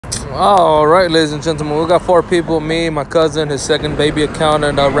All right, ladies and gentlemen, we got 4 people: me, my cousin, his second baby account,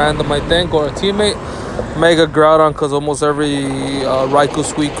 and a random, I think, or a teammate. Mega Groudon, because almost every Raikou,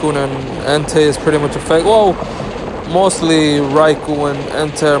 Suicune, and Entei is pretty much a fake. Well, mostly Raikou and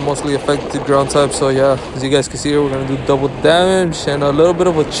Entei are mostly affected ground type. So yeah, as you guys can see here, we're gonna do double damage and a little bit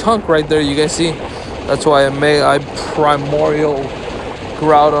of a chunk right there. You guys see? That's why I primordial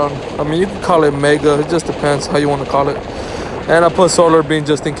Groudon. I mean, you can call it Mega. It just depends how you want to call it. And I put Solar Beam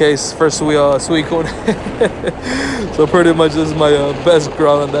just in case for Suicune. So pretty much this is my best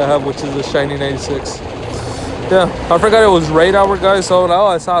Groudon that I have, which is the Shiny 96. Yeah, I forgot it was raid hour, guys. So now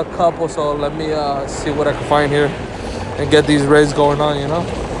I saw a couple. So let me see what I can find here and get these raids going on, you know.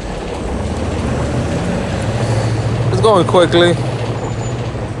 It's going quickly.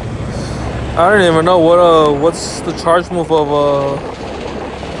 I don't even know what's the charge move of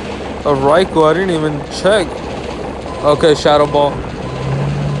Raikou. I didn't even check. Okay, Shadow Ball.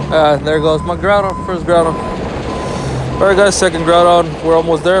 There goes my Groudon, first Groudon. Alright guys, second Groudon. We're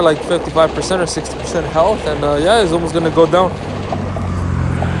almost there, like 55% or 60% health. And yeah, it's almost gonna go down.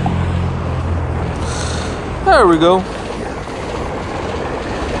 There we go.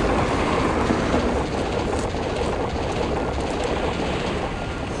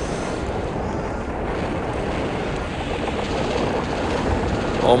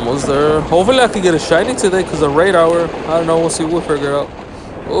 Almost there. Hopefully I can get a shiny today because of raid hour. I don't know. We'll see. We'll figure it out.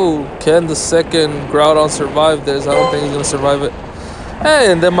 Oh, can the second Groudon survive this? I don't think he's going to survive it. Hey,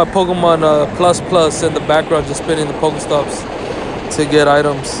 and then my Pokemon plus in the background just spinning the Pokestops to get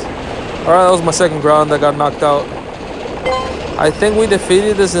items. Alright, that was my second Groudon that got knocked out. I think we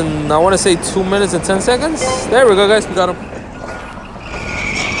defeated this in, I want to say, 2 minutes and 10 seconds. There we go, guys. We got him.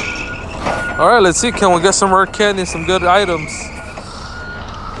 Alright, let's see. Can we get some rare candy and some good items?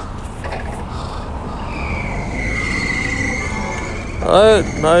 Alright,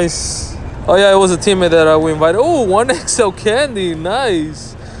 nice. Oh yeah, it was a teammate that we invited. Oh, 1XL candy,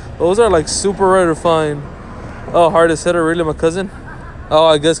 nice. Those are like super rare to find. Oh, hardest hitter, really, my cousin? Oh,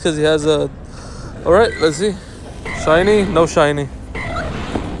 I guess because he has a... Alright, let's see. Shiny? No shiny.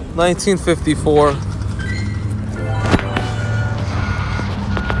 1954.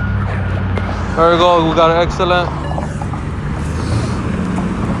 There we go, we got an excellent.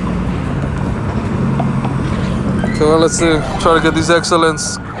 So let's see, try to get these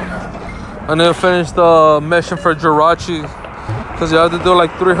excellents. I need to finish the mission for Jirachi, because you have to do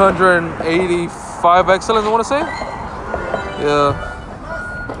like 385 excellents, I want to say. Yeah.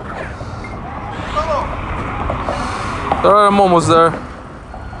 Alright, I'm almost there.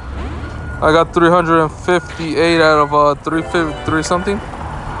 I got 358 out of 353 something.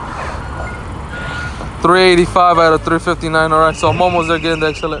 385 out of 359. Alright, so I'm almost there getting the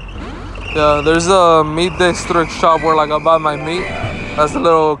excellent. Yeah, there's a meat district shop where like I buy my meat. That's the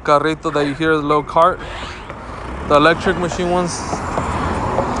little carrito that you hear, the little cart. The electric machine ones.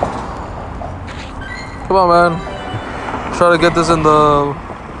 Come on, man. Try to get this in the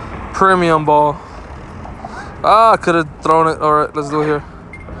premium ball. Ah, I could have thrown it. Alright, let's do it here.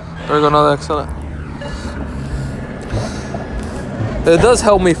 There we go, another excellent. It does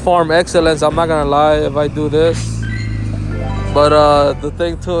help me farm excellence, I'm not gonna lie, if I do this. But the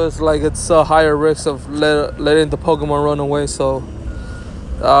thing too is like it's a higher risk of letting the Pokemon run away. So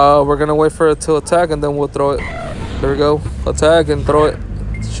we're gonna wait for it to attack and then we'll throw it. There we go. Attack and throw it.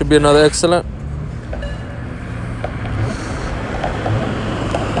 Should be another excellent.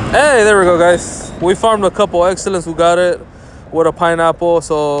 Hey, there we go, guys. We farmed a couple excellents. We got it with a pineapple.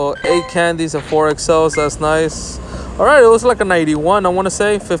 So 8 candies and 4 XLs. That's nice. All right, it was like a 91, I want to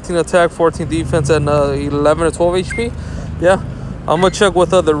say. 15 attack, 14 defense, and 11 or 12 HP. Yeah, I'm gonna check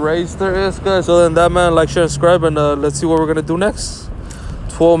what other raids there is, guys. Other than that, man, like, share, and subscribe, and let's see what we're gonna do next.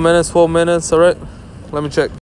 12 minutes. All right, let me check.